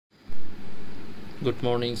Good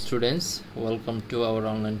morning, students. Welcome to our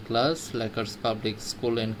online class, Lakers Public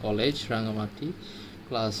School and College, Rangamati,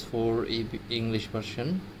 Class 4 English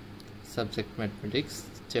version, Subject Mathematics,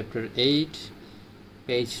 Chapter 8,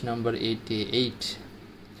 page number 88.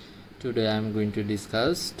 Today I am going to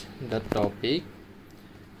discuss the topic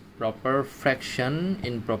proper fraction,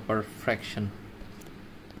 improper fraction.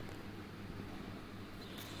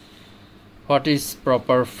 What is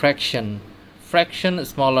proper fraction? Fraction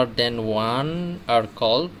smaller than 1 are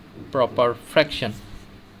called proper fraction.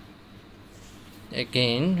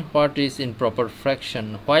 Again, what is improper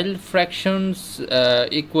fraction? While fractions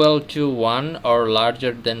equal to 1 or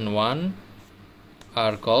larger than 1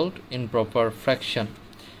 are called improper fraction.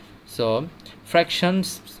 So,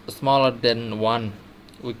 fractions smaller than 1,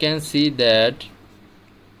 we can see that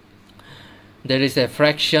there is a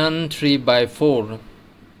fraction 3 by 4.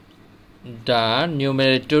 The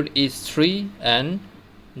numerator is 3 and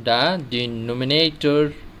the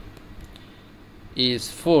denominator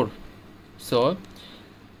is 4. So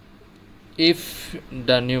if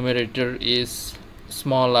the numerator is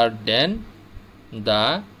smaller than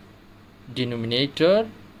the denominator,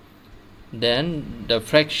 then the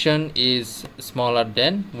fraction is smaller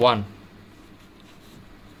than 1.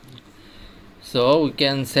 So we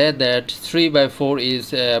can say that 3 by 4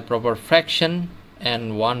 is a proper fraction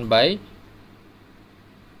and 1 by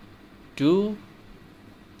 2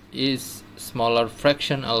 is smaller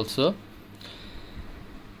fraction also.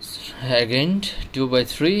 Again, 2 by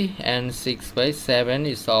 3 and 6 by 7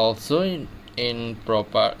 is also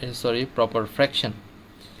proper fraction.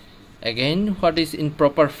 Again, what is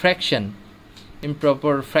improper fraction?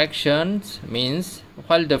 Improper fractions means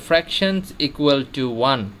while the fractions equal to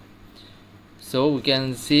 1. So we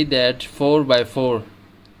can see that 4 by 4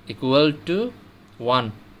 equal to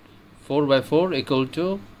 1. 4 by 4 equal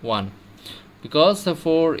to 1. Because the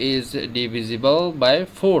 4 is divisible by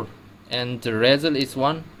 4 and the result is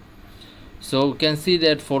 1. So we can see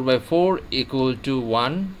that 4 by 4 equal to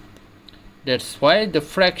 1. That's why the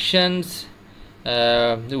fractions,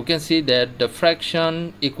 we can see that the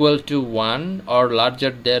fraction equal to 1 or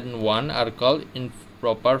larger than 1 are called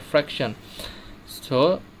improper fraction.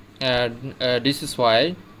 So this is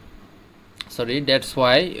why, that's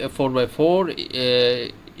why 4 by 4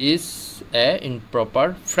 is a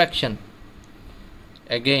improper fraction.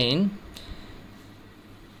 Again,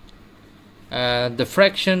 the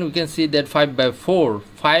fraction, we can see that 5 by 4,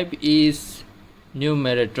 5 is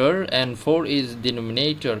numerator and 4 is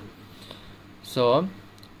denominator. So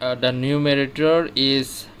the numerator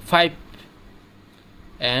is 5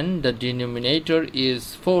 and the denominator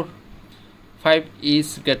is 4. 5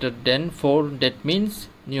 is greater than 4, that means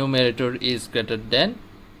numerator is greater than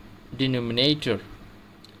denominator.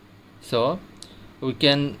 So we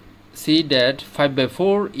can see that 5 by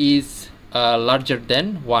 4 is larger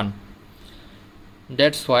than 1.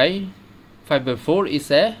 That's why 5 by 4 is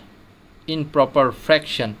a improper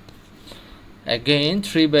fraction. Again,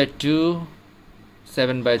 3 by 2,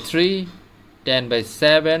 7 by 3, 10 by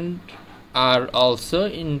 7 are also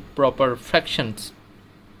improper fractions.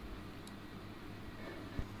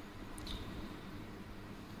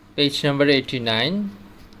 Page number 89.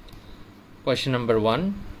 Question number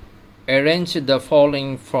 1. Arrange the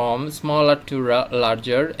following from smaller to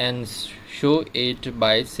larger and show it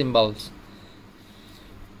by symbols.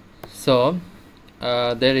 So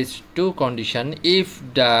there is two conditions. If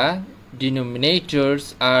the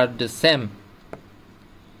denominators are the same,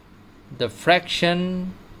 the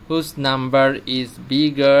fraction whose number is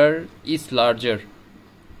bigger is larger.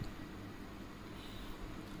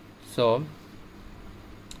 So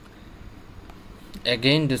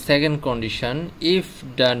again, the second condition, if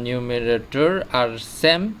the numerator are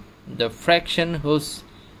same, the fraction whose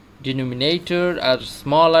denominator are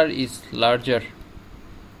smaller is larger.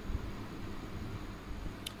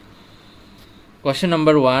 Question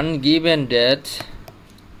number 1, given that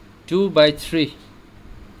 2 by 3,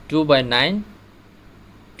 2 by 9,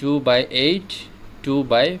 2 by 8, 2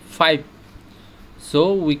 by 5.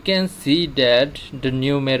 So we can see that the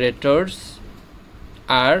numerators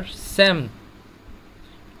are same.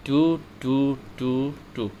 2, 2, 2,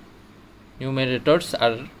 2. Numerators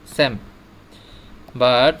are same.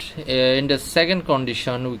 But in the second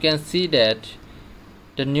condition, we can see that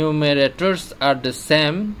the numerators are the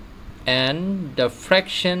same and the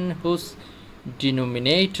fraction whose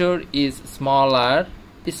denominator is smaller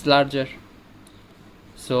is larger.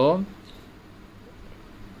 So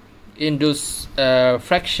in those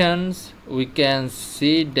fractions, we can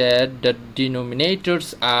see that the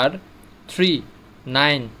denominators are 3,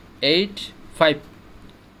 9, 8, 5.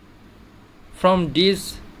 From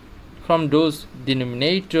those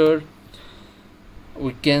denominator,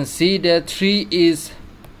 we can see that 3 is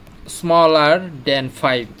smaller than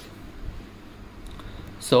 5.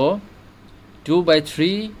 So 2 by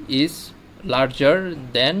 3 is larger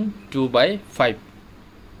than 2 by 5.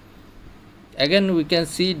 Again, we can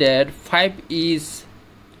see that 5 is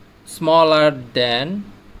smaller than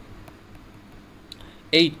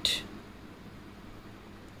 8.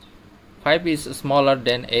 5 is smaller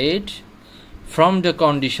than 8. From the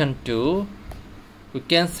condition 2, we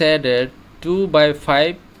can say that 2 by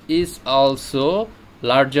 5 is also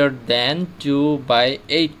larger than 2 by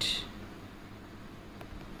 8.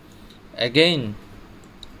 Again,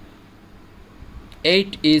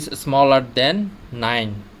 8 is smaller than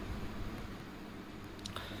 9.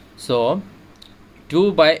 So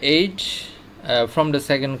 2 by 8, from the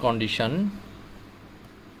second condition,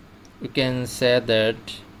 we can say that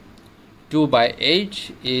 2 by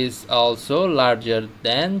 8 is also larger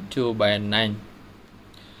than 2 by 9.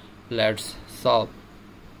 Let's solve.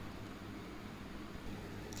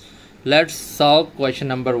 Let's solve question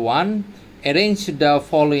number 1. Arrange the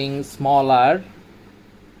following smaller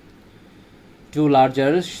to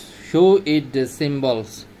larger, show it the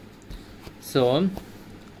symbols. So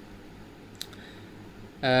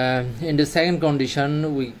in the second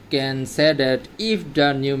condition, we can say that if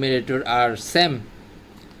the numerator are same,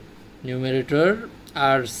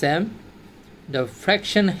 the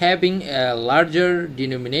fraction having a larger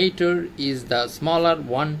denominator is the smaller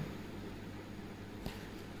one.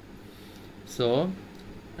 So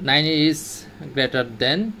 9 is greater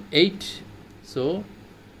than 8, so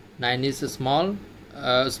 9 is small.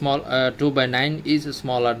 2 by 9 is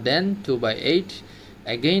smaller than 2 by 8.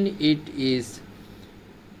 Again, 8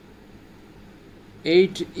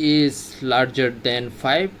 is larger than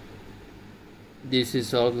 5. This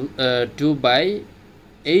is all 2 by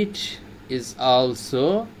 8 is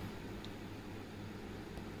also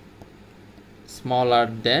smaller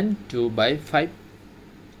than 2 by 5.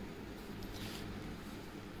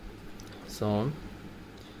 So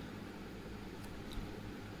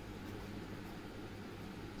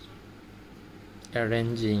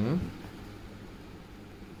arranging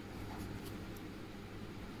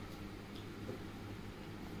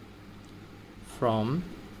from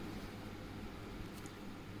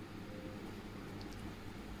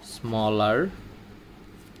smaller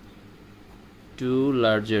to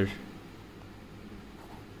larger,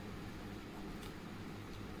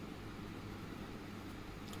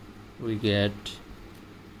 we get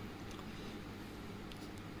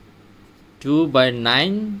 2 by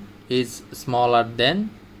 9 is smaller than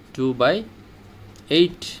 2 by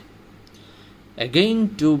 8.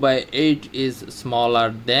 Again, 2 by 8 is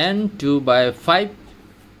smaller than 2 by 5.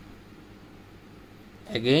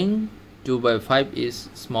 Again, 2 by 5 is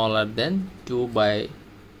smaller than 2 by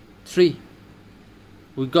 3.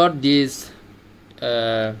 We got this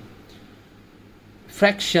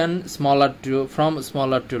fraction from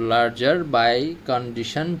smaller to larger by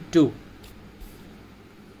condition 2.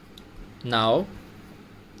 Now,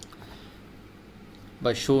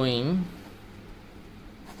 by showing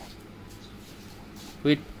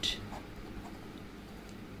with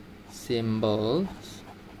symbols,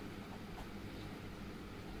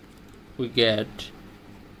 we get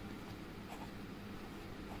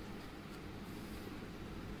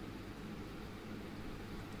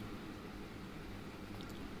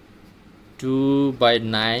 2 by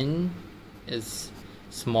 9 is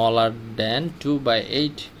smaller than 2 by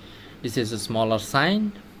 8. This is a smaller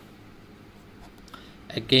sign.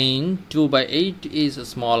 Again, 2 by 8 is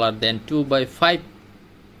smaller than 2 by 5.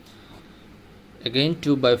 Again,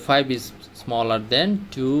 2 by 5 is smaller than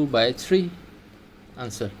 2 by 3.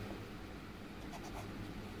 Answer.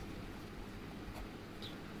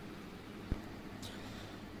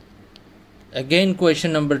 Again,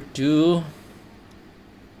 question number 2.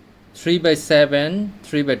 3 by 7,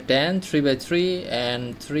 3 by 10, 3 by 3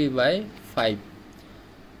 and 3 by 5.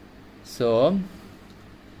 So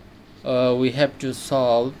we have to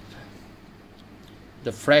solve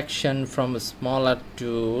the fraction from smaller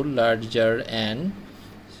to larger and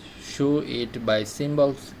show it by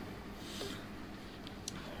symbols.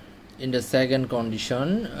 In the second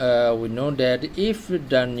condition, we know that if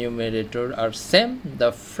the numerator are same,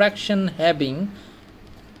 the fraction having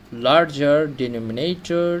larger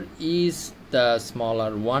denominator is the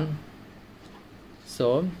smaller one.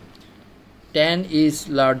 So 10 is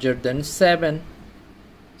larger than 7.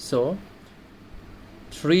 So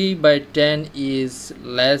 3 by 10 is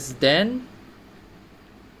less than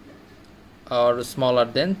or smaller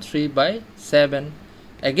than 3 by 7.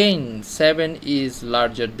 Again, 7 is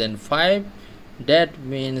larger than 5. That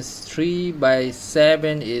means 3 by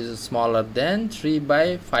 7 is smaller than 3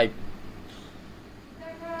 by 5.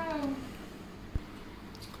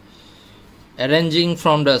 Arranging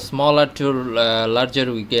from the smaller to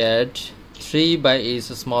larger, we get 3 by is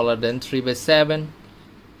smaller than 3 by 7.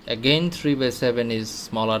 Again 3 by 7 is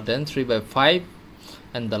smaller than 3 by 5,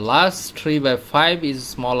 and the last 3 by 5 is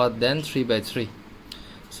smaller than 3 by 3.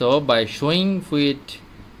 So by showing with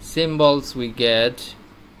symbols, we get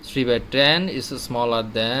 3 by 10 is smaller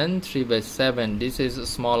than 3 by 7. This is a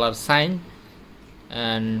smaller sign,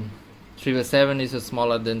 and 3 by 7 is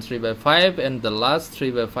smaller than 3 by 5, and the last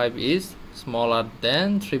 3 by 5 is smaller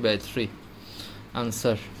than 3 by 3.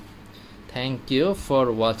 Answer. Thank you for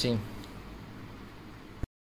watching.